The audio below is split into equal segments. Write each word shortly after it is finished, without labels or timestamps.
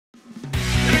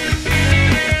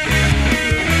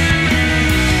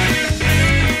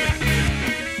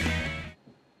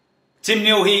Tim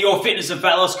Neal here, your fitness and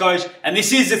fat loss coach, and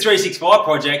this is the 365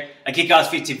 Project, a kick-ass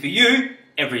fit tip for you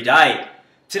every day.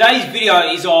 Today's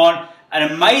video is on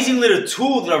an amazing little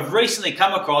tool that I've recently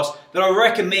come across that I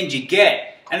recommend you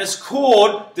get, and it's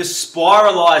called the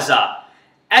Spiralizer.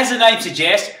 As the name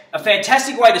suggests, a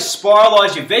fantastic way to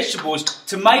spiralize your vegetables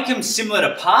to make them similar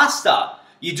to pasta.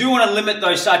 You do want to limit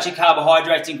those saturated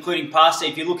carbohydrates, including pasta,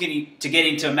 if you're looking to get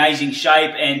into amazing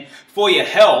shape and for your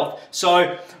health.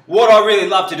 So what I really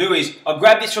love to do is I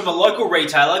grab this from a local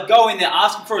retailer, go in there,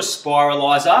 ask them for a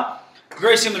spiralizer,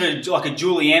 very similar to like a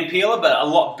julienne peeler, but a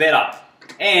lot better.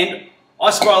 And I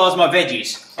spiralize my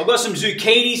veggies. I've got some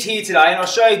zucchinis here today, and I'll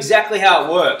show you exactly how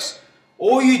it works.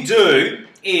 All you do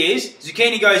is,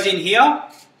 zucchini goes in here,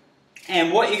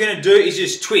 and what you're going to do is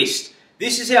just twist.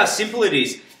 This is how simple it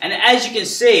is. And as you can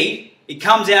see, it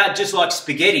comes out just like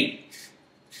spaghetti.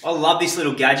 I love this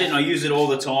little gadget and I use it all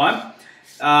the time.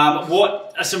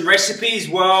 What are some recipes?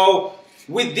 Well,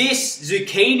 with this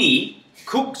zucchini,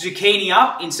 cook zucchini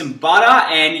up in some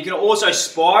butter, and you can also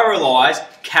spiralize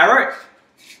carrot.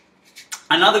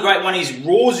 Another great one is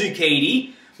raw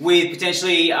zucchini with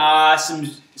potentially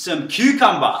some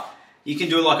cucumber. You can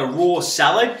do like a raw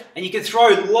salad, and you can throw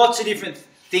lots of different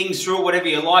things through it, whatever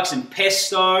you like, some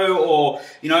pesto or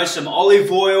some olive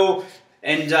oil,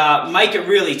 and make it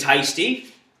really tasty.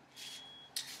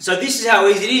 So this is how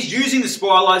easy it is, using the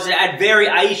spiralizer to add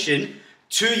variation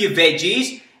to your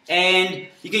veggies, and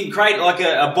you can create like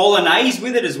a bolognese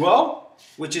with it as well,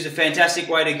 which is a fantastic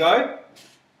way to go.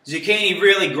 Zucchini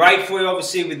really great for you,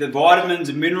 obviously, with the vitamins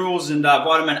and minerals, and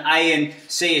vitamin A and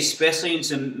C especially, and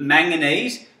some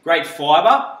manganese, great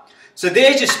fibre. So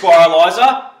there's your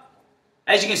spiralizer.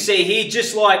 As you can see here,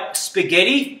 just like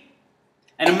spaghetti,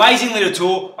 an amazing little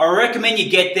tool. I recommend you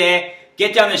get there,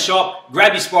 get down to the shop,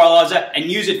 grab your spiralizer,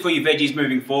 and use it for your veggies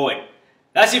moving forward.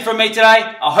 That's it from me today.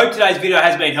 I hope today's video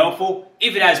has been helpful.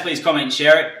 If it has, please comment and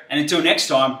share it. And until next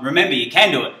time, remember, you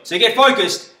can do it. So get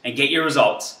focused and get your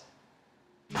results.